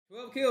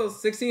12 kills,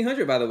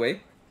 1600 by the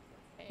way.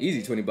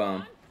 Easy 20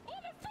 bomb.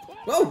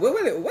 Whoa,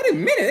 wait a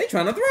minute, they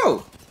trying to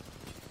throw.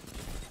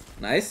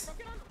 Nice.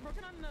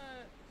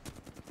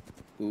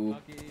 Ooh.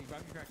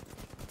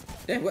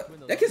 Damn,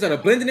 what? That kid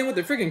started blending in with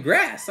the freaking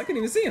grass. I couldn't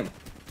even see him.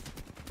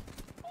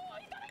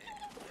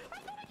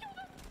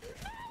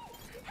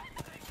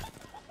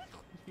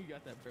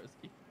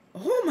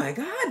 Oh my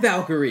god,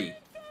 Valkyrie.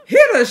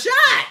 Hit a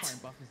shot!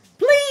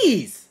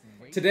 Please!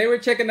 Today we're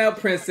checking out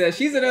Princess.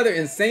 She's another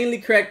insanely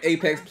cracked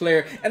Apex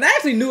player, and I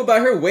actually knew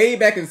about her way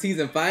back in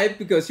Season 5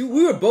 because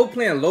we were both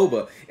playing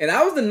Loba, and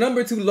I was the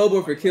 #2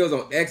 Loba for kills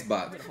on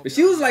Xbox, but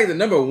she was like the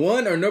 #1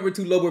 or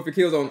 #2 Loba for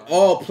kills on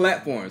all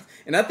platforms,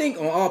 and I think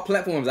on all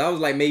platforms I was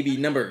like maybe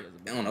number,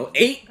 I don't know,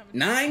 8,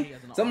 9,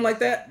 something like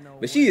that,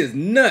 but she is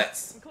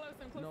nuts.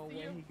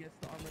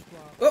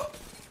 Oh,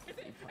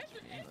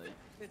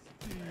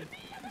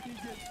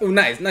 oh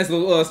nice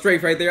little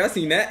strafe right there, I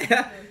seen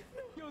that.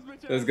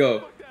 Let's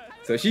go.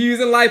 So she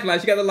using Lifeline.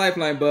 She got the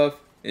Lifeline buff.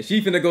 And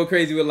she finna go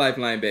crazy with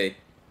Lifeline, bae.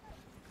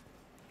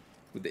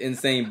 With the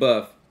insane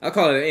buff. I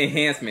call it an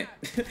enhancement.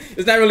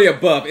 It's not really a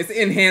buff. It's an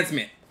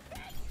enhancement.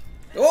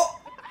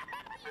 Oh!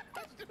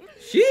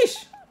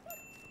 Sheesh.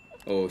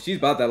 Oh, she's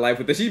about that life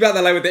with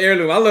the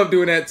heirloom. I love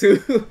doing that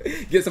too.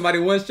 Get somebody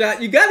one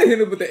shot. You gotta hit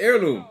them with the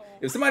heirloom.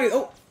 If somebody...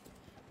 Oh!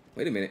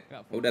 Wait a minute.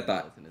 Hold that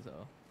thought.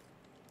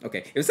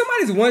 Okay, if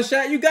somebody's one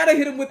shot, you gotta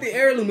hit them with the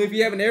heirloom if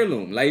you have an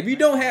heirloom. Like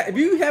if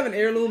you have an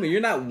heirloom and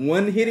you're not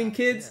one hitting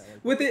kids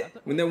with it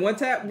when they're one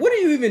tap, what are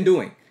you even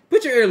doing?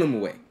 Put your heirloom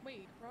away.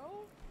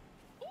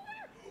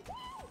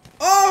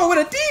 Oh,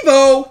 with a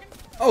Devo!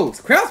 Oh,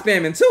 it's crowd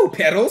spamming too,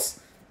 Petals.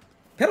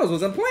 Petals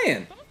wasn't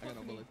playing.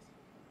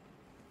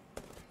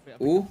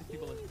 Ooh.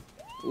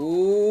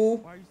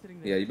 Ooh.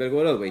 Yeah, you better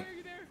go the other way.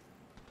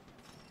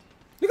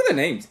 Look at their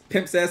names.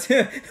 Pimp says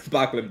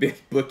Bakla Big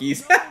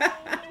Bookies.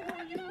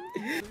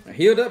 I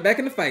healed up, back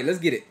in the fight. Let's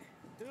get it.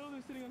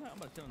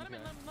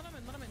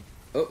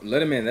 Oh,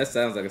 let him in. That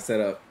sounds like a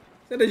setup.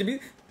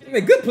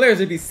 Good players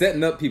should be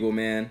setting up people,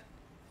 man.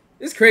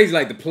 It's crazy,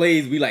 like the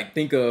plays we like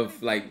think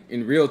of like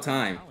in real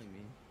time.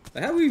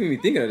 Like, how do we even be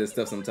thinking of this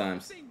stuff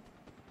sometimes?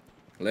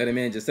 Let him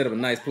in. Just set up a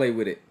nice play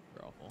with it.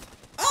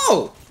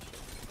 Oh!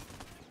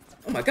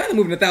 Oh my God! They're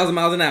moving 1,000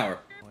 miles an hour.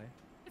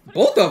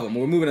 Both of them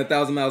were moving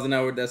 1,000 miles an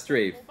hour with that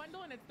strafe.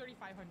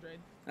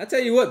 I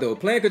tell you what though,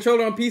 playing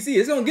controller on PC,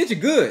 it's gonna get you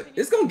good.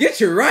 It's gonna get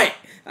you right.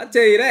 I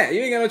tell you that.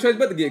 You ain't got no choice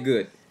but to get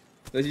good.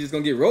 Unless you're just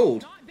gonna get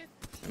rolled.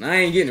 And I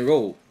ain't getting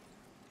rolled.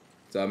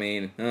 So I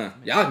mean,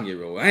 y'all can get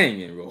rolled. I ain't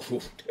getting rolled.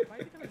 What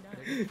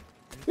is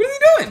he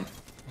doing?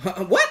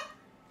 What?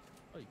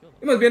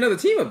 It must be another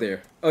team up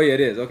there. Oh yeah,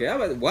 it is. Okay,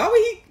 why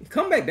would he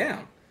come back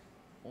down?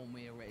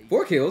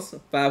 4 kills,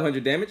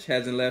 500 damage.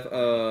 Hasn't left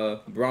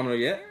Barometer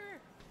yet.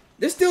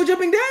 They're still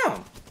jumping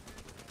down.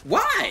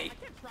 Why?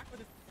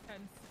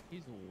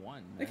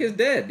 That kid's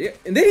dead. Yeah.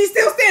 And then he's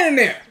still standing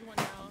there.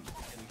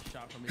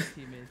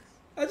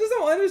 I just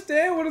don't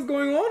understand what is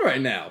going on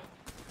right now.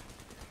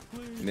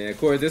 Man, of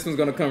course, this one's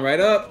going to come right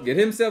up. Get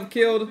himself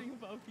killed.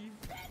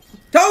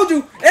 Told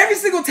you. Every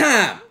single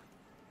time.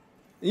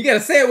 You got to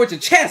say it with your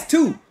chest,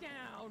 too.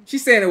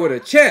 She's saying it with her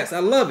chest. I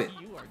love it.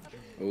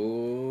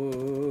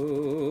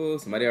 Oh,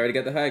 somebody already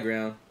got the high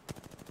ground.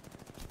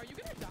 Are you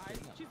gonna die?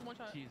 She's one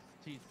shot.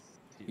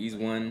 He's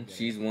one.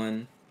 She's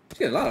one.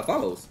 She got a lot of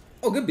follows.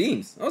 Oh, good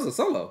beams. That was a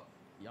solo.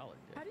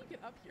 How do you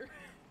get up here?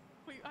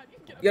 Wait, how do you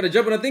get up? You gotta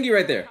jump on a thingy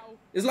right there.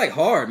 It's like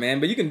hard, man,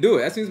 but you can do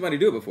it. I've seen somebody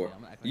do it before.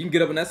 You can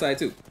get up on that side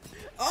too.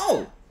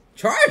 Oh!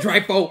 Charge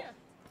rifle!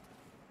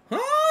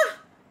 Huh?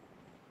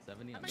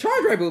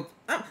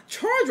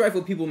 Charge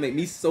rifle people make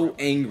me so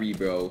angry,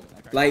 bro.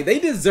 Like, they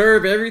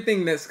deserve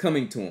everything that's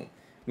coming to them.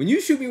 When you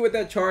shoot me with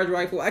that charge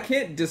rifle, I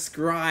can't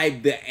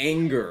describe the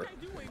anger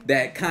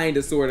that kind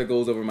of sort of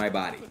goes over my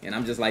body. And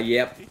I'm just like,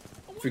 yep.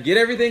 Forget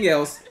everything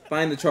else.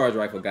 Find the charge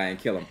rifle guy and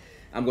kill him.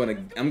 I'm gonna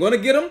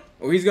get him,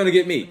 or he's gonna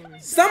get me.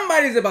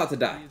 Somebody's about to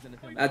die.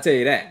 I'll tell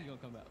you that.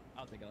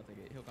 I'll take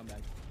it. He'll come back.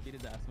 Beat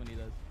his ass when he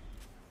does.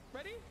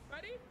 Ready?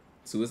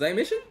 Suicide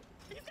mission?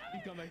 He's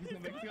coming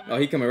back. Oh,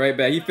 he coming right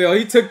back. He fell.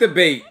 He took the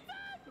bait.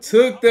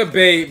 Took the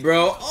bait,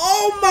 bro.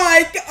 Oh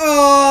my God.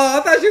 Oh,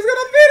 I thought she was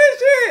gonna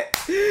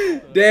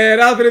finish it. Damn,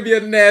 that was gonna be a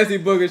nasty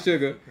booger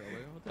sugar.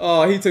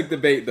 Oh, he took the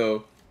bait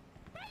though.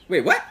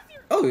 Wait, what?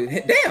 Oh,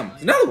 damn,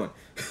 it's another one.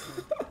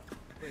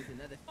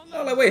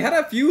 I was like, wait, how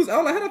did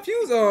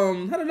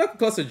the knuckle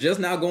cluster just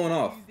now going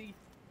off?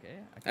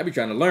 I be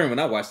trying to learn when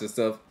I watch this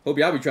stuff. Hope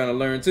y'all be trying to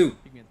learn too.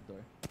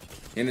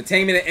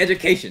 Entertainment and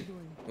education.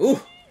 Ooh.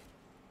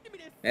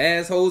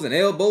 Assholes and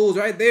elbows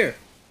right there.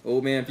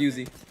 Old man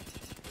Fusey.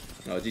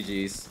 Oh,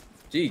 GG's.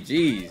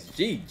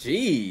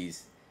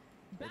 GG's.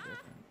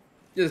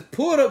 Just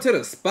pull it up to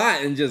the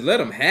spot and just let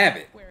them have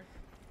it.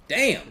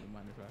 Damn.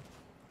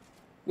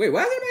 Wait,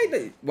 why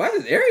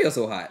is this area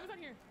so hot?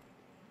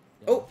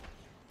 Oh.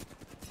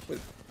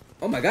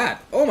 Oh my God.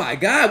 Oh my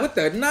God. With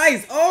the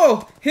nice.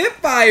 Oh, hip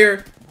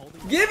fire.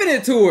 Giving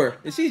it to her.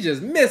 And she's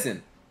just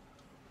missing.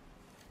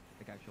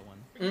 The actual one.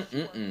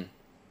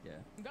 Yeah.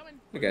 I'm coming.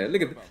 Look at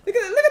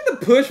the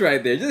push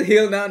right there. Just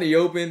healing out in the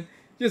open.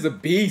 Just a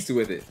beast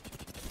with it.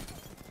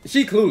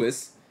 She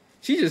clueless.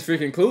 She just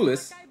freaking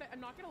clueless. I'm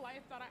not gonna lie,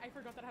 I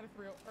forgot that I had a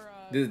throw.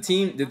 Did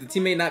the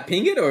teammate not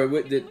ping it, or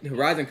did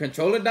Horizon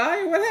controller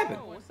die, or what happened?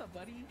 Oh, what's up,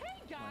 buddy?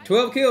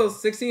 12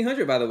 kills,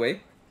 1600 by the way.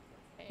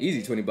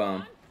 Easy 20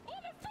 bomb.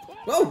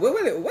 Whoa,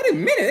 wait a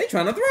minute, they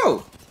trying to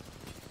throw.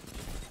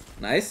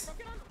 Nice.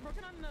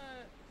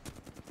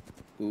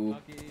 Ooh.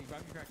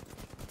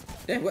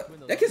 Damn,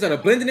 what? That kid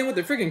started blending in with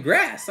the freaking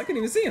grass. I couldn't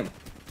even see him.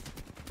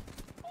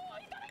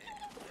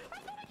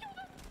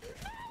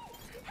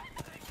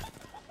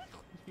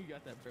 You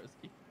got that,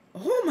 broski.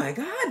 Oh my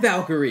God,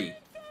 Valkyrie.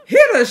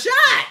 Hit a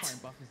shot!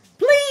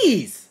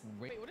 Please!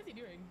 Wait, what is he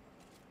doing?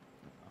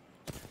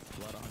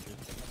 Blood 100.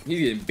 He's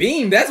getting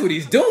beamed. That's what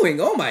he's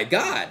doing. Oh my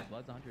God.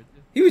 Blood's 100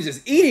 too. He was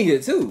just eating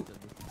it too.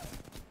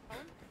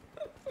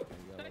 Did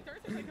I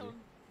thirst or did I kill him?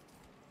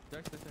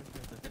 Just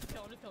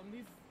kill him.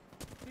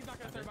 He's not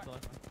gonna third back.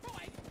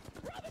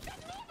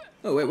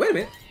 Oh, wait a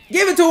minute.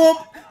 Give it to him!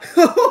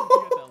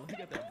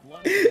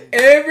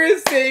 Every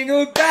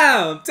single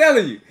time. I'm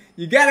telling you.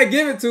 You gotta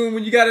give it to him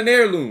when you got an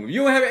heirloom. If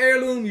you don't have an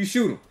heirloom, you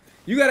shoot him.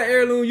 You got an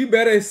heirloom, you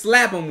better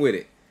slap him with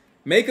it.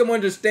 Make him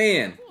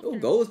understand. Oh,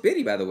 goal is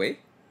pity, by the way.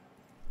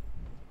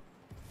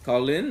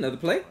 Call it in, another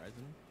play.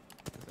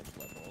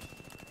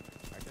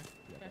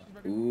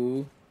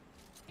 Ooh.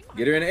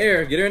 Get her in the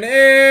air. Get her in the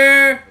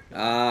air.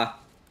 Ah.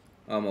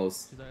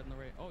 Almost.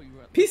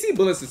 PC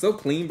bullets are so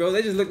clean, bro.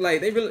 They just look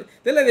like they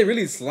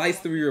really slice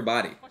through your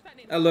body.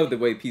 I love the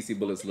way PC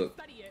bullets look.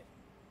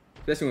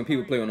 Especially when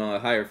people play on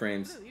higher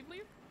frames.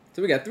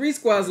 So we got 3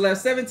 squads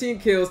left, 17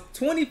 kills,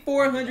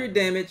 2,400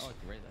 damage.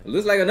 It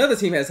looks like another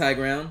team has high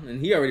ground,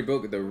 and he already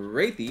broke the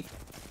Wraithy.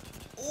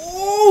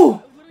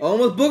 Ooh!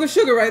 Almost book of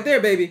sugar right there,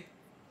 baby.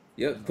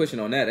 Yep, pushing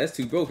on that. That's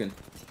too broken.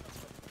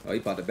 Oh, he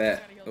popped the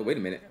bat. Oh, wait a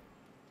minute.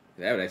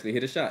 That would actually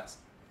hit his shots.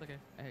 Okay,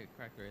 hey,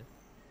 crack the wrist.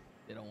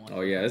 They don't want.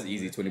 Oh yeah, that's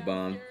easy 20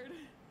 bomb.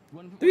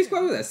 3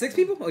 squads was that? 6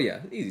 people? Oh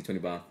yeah, easy 20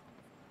 bomb.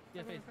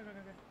 Yeah, face.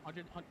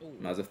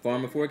 100. Might as well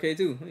farm a 4K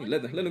too. Hey,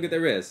 let them get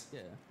their res. Yeah.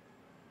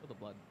 With the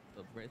blood,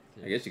 the wrist.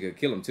 I guess you could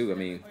kill him too. I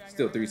mean,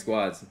 still 3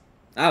 squads.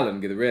 I'll let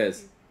him get the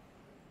res.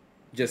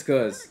 Just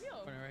cuz.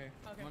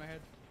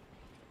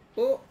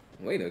 Oh,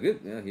 wait a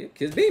good. Yeah,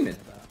 kid's beaming.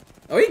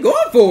 Oh, he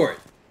going for it.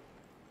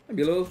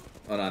 Maybe a little.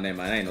 Oh no, never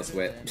mind. I ain't no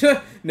sweat.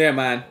 Never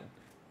mind.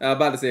 I was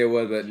about to say it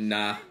was, but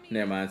nah.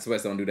 Never mind.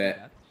 Sweats don't do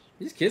that.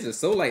 These kids are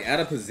so like out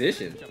of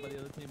position.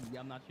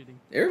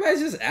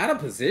 Everybody's just out of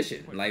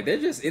position. Like they're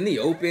just in the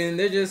open.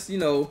 They're just, you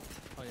know,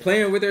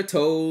 playing with their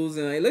toes.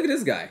 And like, look at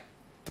this guy.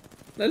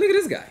 Like, look at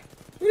this guy.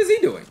 What is he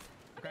doing?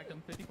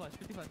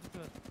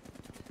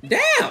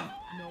 Damn!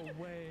 No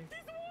way.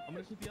 I'm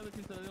gonna shoot the other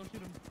team so they don't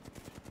shoot him.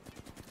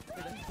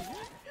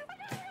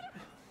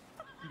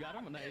 You got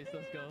him? Nice,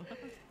 let's go.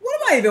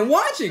 What am I even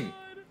watching?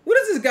 What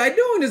is this guy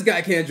doing? This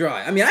guy can't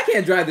drive. I mean, I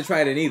can't drive the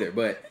Trident either,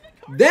 but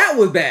that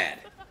was bad.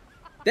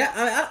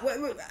 That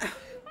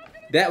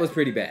was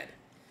pretty bad.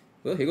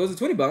 Well, here goes the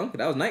 20 bomb.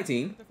 That was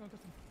 19.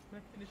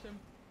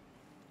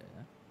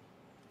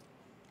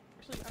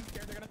 Actually, I'm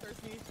scared they're gonna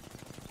thirst me.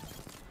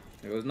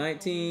 There goes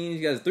 19.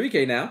 He got his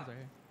 3K now.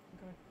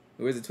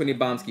 Where's the 20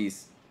 bomb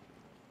skis?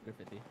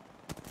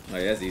 Oh,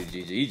 yeah, that's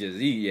easy,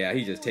 GG.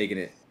 He's just taking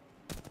it.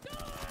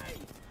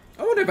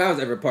 I wonder if I was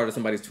ever part of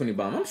somebody's 20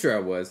 bomb. I'm sure I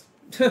was.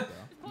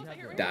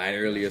 Died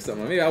early or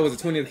something. Maybe I was a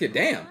 20th kid.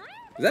 Damn.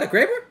 Is that a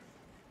Kraber?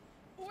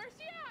 Where's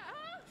she at,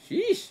 huh?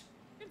 Sheesh.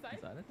 Inside?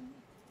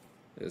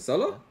 Is it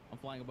solo? Yeah, I'm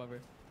flying above her.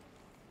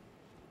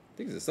 I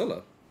think it's a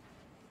solo.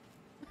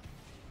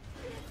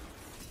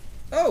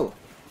 Oh.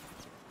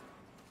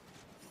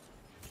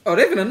 Oh,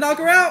 they finna knock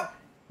her out?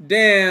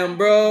 Damn,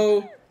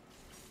 bro.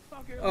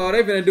 Oh,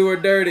 they finna do her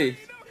dirty.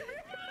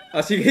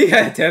 Oh, he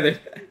got tethered.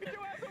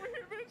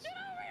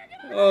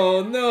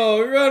 Oh,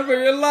 no. Run for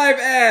your life,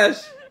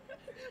 Ash.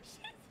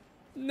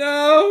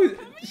 No.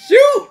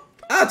 Shoot.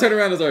 I'll turn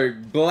around and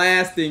start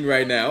blasting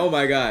right now. Oh,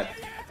 my God.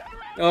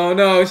 Oh,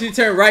 no. She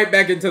turned right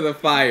back into the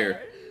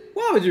fire.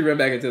 Why would you run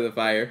back into the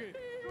fire?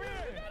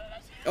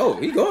 Oh,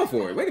 he going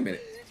for it. Wait a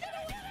minute.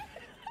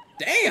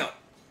 Damn.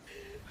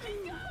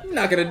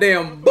 Knocking the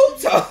damn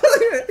boots off.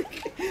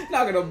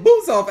 Knocking the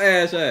boots off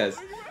Ash ass.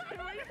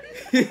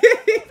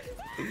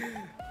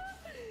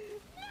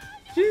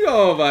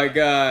 Oh my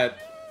God.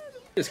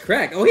 Just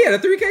cracked. Oh, he had a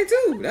 3K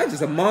too. That's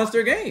just a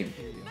monster game.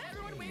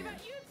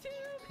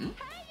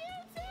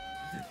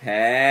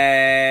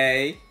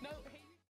 Hey.